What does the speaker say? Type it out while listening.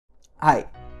Hi,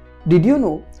 did you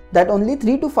know that only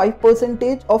 3 to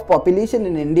 5% of population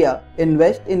in India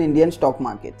invest in Indian stock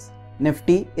markets?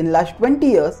 Nifty in last 20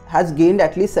 years has gained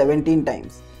at least 17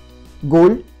 times.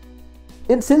 Gold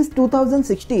since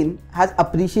 2016 has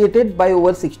appreciated by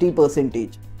over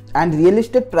 60% and real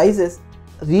estate prices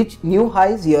reach new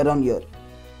highs year on year.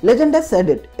 Legend has said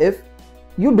it, if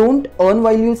you don't earn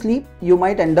while you sleep, you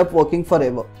might end up working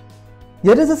forever.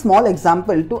 Here is a small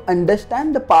example to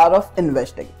understand the power of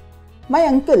investing. My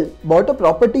uncle bought a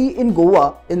property in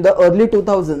Goa in the early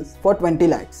 2000s for 20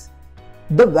 lakhs.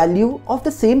 The value of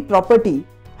the same property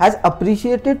has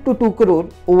appreciated to 2 crore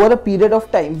over a period of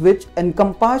time which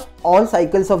encompassed all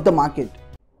cycles of the market.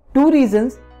 Two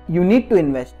reasons you need to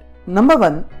invest. Number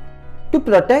 1, to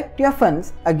protect your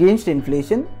funds against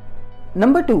inflation.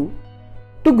 Number 2,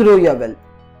 to grow your wealth.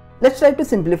 Let's try to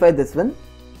simplify this one.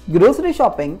 Grocery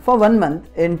shopping for 1 month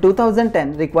in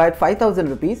 2010 required 5,000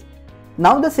 rupees.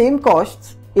 Now the same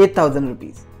costs 8,000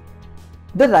 rupees.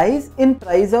 The rise in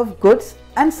price of goods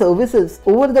and services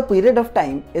over the period of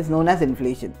time is known as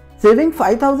inflation. Saving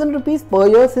 5,000 rupees per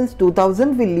year since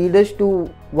 2000 will lead us to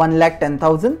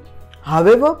 1,10,000.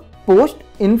 However, post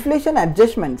inflation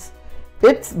adjustments,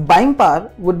 its buying power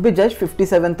would be just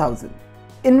 57,000.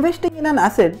 Investing in an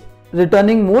asset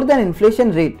returning more than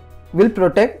inflation rate will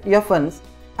protect your funds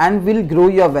and will grow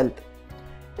your wealth.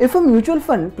 If a mutual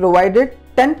fund provided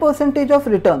 10% of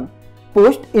return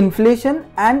post inflation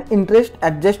and interest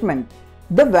adjustment,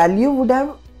 the value would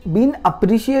have been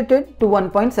appreciated to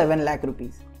 1.7 lakh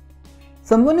rupees.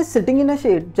 Someone is sitting in a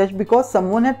shade just because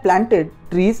someone had planted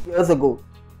trees years ago.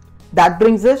 That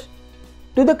brings us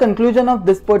to the conclusion of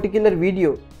this particular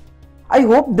video. I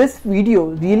hope this video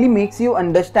really makes you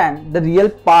understand the real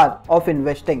power of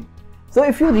investing. So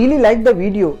if you really like the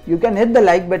video, you can hit the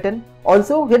like button.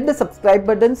 Also hit the subscribe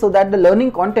button so that the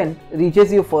learning content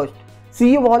reaches you first.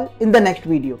 See you all in the next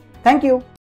video. Thank you.